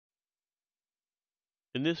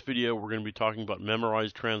In this video, we're going to be talking about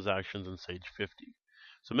memorized transactions in Sage 50.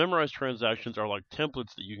 So memorized transactions are like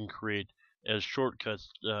templates that you can create as shortcuts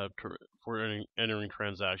for entering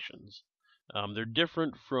transactions. They're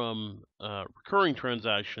different from recurring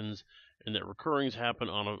transactions in that recurrings happen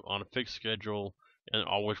on a fixed schedule and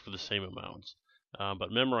always for the same amounts.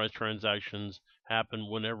 But memorized transactions happen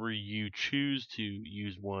whenever you choose to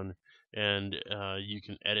use one, and you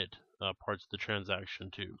can edit parts of the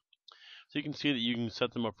transaction too. So you can see that you can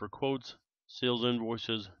set them up for quotes, sales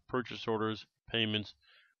invoices, purchase orders, payments,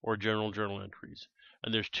 or general journal entries.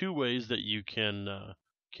 And there's two ways that you can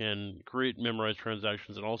create memorized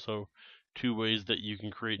transactions, and also two ways that you can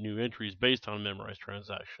create new entries based on memorized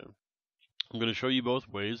transaction. I'm going to show you both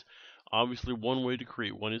ways. Obviously, one way to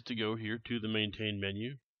create one is to go here to the maintain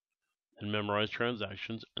menu and memorize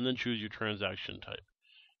transactions, and then choose your transaction type.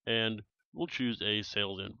 And we'll choose a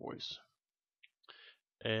sales invoice.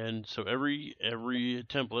 And so every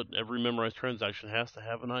template, every memorized transaction has to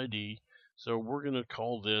have an ID. So we're going to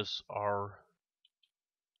call this our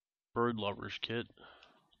bird lovers kit.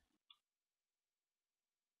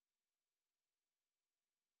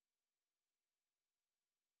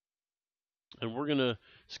 And we're going to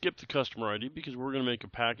skip the customer ID because we're going to make a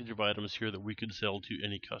package of items here that we could sell to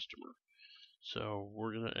any customer. So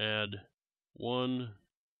we're going to add one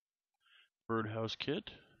birdhouse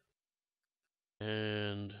kit,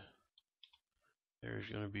 and there's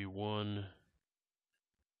going to be one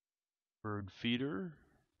bird feeder,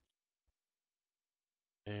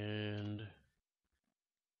 and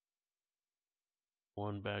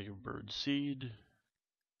one bag of bird seed,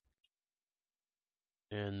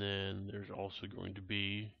 and then there's also going to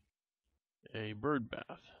be a bird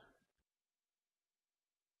bath.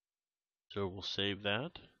 So we'll save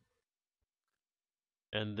that.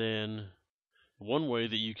 And then one way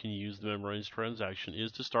that you can use the memorized transaction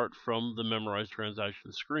is to start from the memorized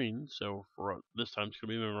transaction screen. So for this time, it's going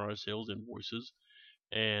to be memorized sales invoices,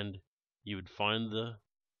 and you would find the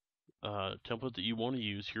template that you want to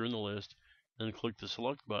use here in the list, and click the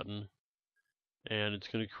select button, and it's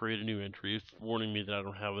going to create a new entry. It's warning me that I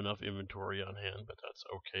don't have enough inventory on hand, but that's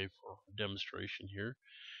okay for demonstration here.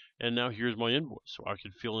 And now here's my invoice, so I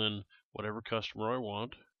could fill in whatever customer I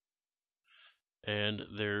want, and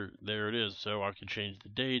there it is. So I could change the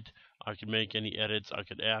date, I could make any edits, I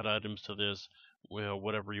could add items to this, well,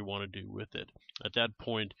 whatever you want to do with it. At that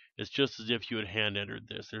point, it's just as if you had hand entered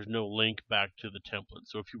this. There's no link back to the template.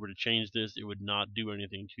 So if you were to change this, it would not do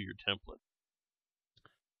anything to your template.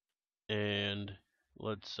 And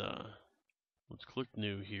let's click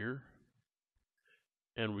new here.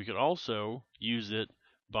 And we could also use it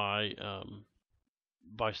by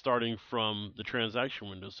starting from the transaction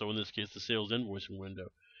window. So in this case, the sales invoicing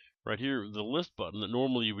window. Right here, the list button that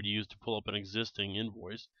normally you would use to pull up an existing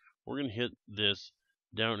invoice, we're going to hit this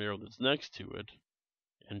down arrow that's next to it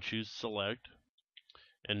and choose select.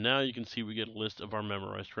 And now you can see we get a list of our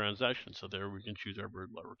memorized transactions. So there we can choose our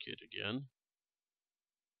bird lover kit again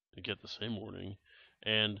and get the same warning.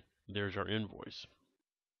 And there's our invoice.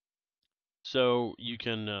 So you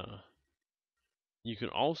can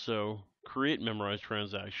also create memorized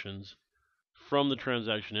transactions from the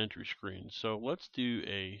transaction entry screen. So let's do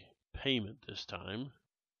a payment this time.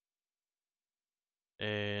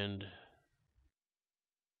 And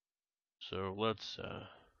so let's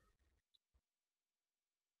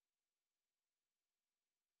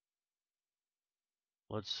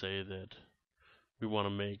say that we want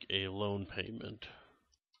to make a loan payment.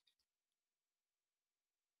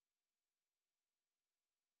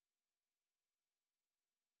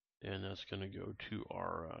 And that's going to go to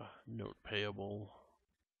our note payable.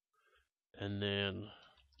 And then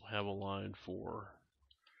we'll have a line for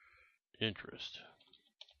interest.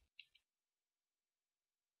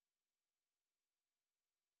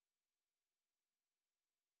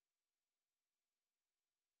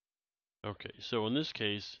 Okay, so in this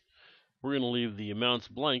case, we're going to leave the amounts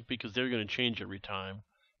blank because they're going to change every time.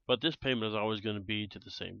 But this payment is always going to be to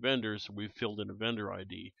the same vendor, so we've filled in a vendor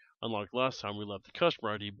ID. Unlike last time, we left the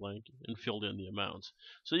customer ID blank and filled in the amounts.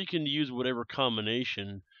 So you can use whatever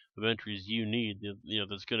combination of entries you need,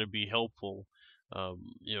 that's going to be helpful,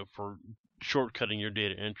 for shortcutting your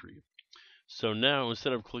data entry. So now,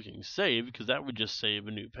 instead of clicking save, because that would just save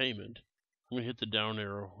a new payment, I'm going to hit the down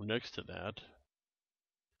arrow next to that,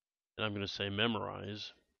 and I'm going to say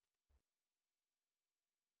memorize.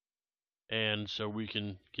 And so we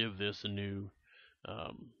can give this a new,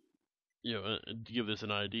 give this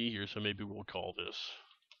an ID here. So maybe we'll call this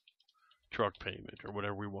truck payment or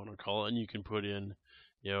whatever we want to call it. And you can put in,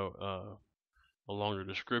 a longer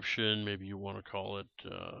description. Maybe you want to call it,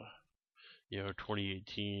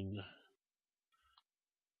 2018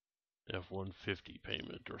 F-150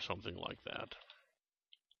 payment or something like that.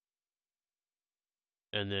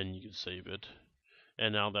 And then you can save it.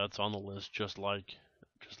 And now that's on the list just like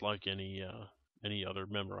any other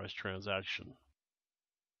memorized transaction.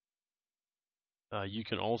 You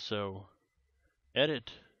can also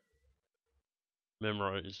edit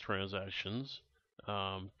memorized transactions.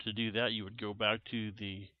 To do that, you would go back to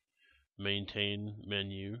the maintain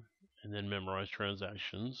menu and then memorize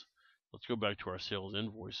transactions. Let's go back to our sales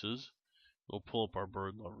invoices. We'll pull up our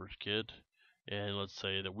bird lovers kit, and let's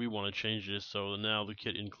say that we want to change this so now the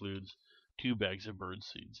kit includes 2 bags of bird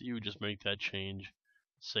seeds. You would just make that change,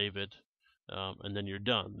 save it, and then you're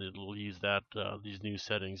done. It'll use that these new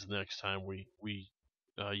settings the next time we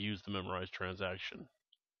use the memorized transaction.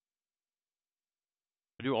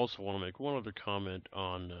 I do also want to make one other comment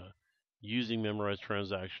on using memorized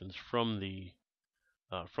transactions from the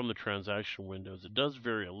transaction windows. It does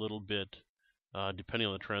vary a little bit depending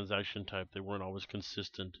on the transaction type. They weren't always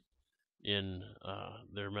consistent in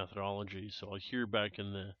their methodology. So like here back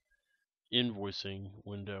in the invoicing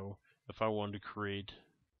window, if I wanted to create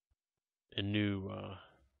a new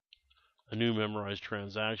memorized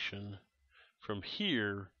transaction from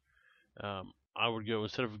here, I would go,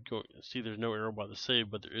 instead of go, see there's no arrow by the save,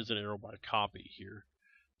 but there is an arrow by copy here.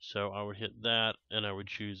 So I would hit that and I would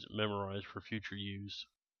choose memorize for future use.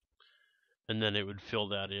 And then it would fill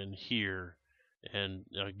that in here and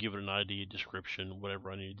give it an ID, description, whatever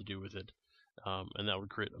I needed to do with it. And that would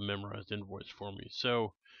create a memorized invoice for me.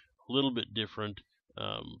 So a little bit different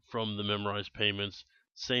from the memorized payments.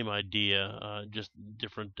 Same idea, just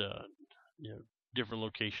different, different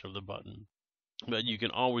location of the button. But you can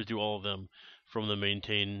always do all of them from the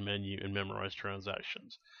maintain menu and memorize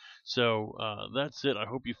transactions. So that's it. I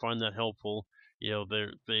hope you find that helpful.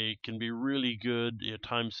 They can be really good,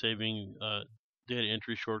 time-saving data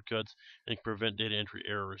entry shortcuts and prevent data entry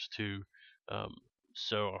errors too. Um,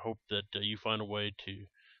 so I hope that you find a way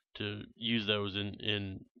to use those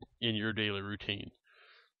in your daily routine.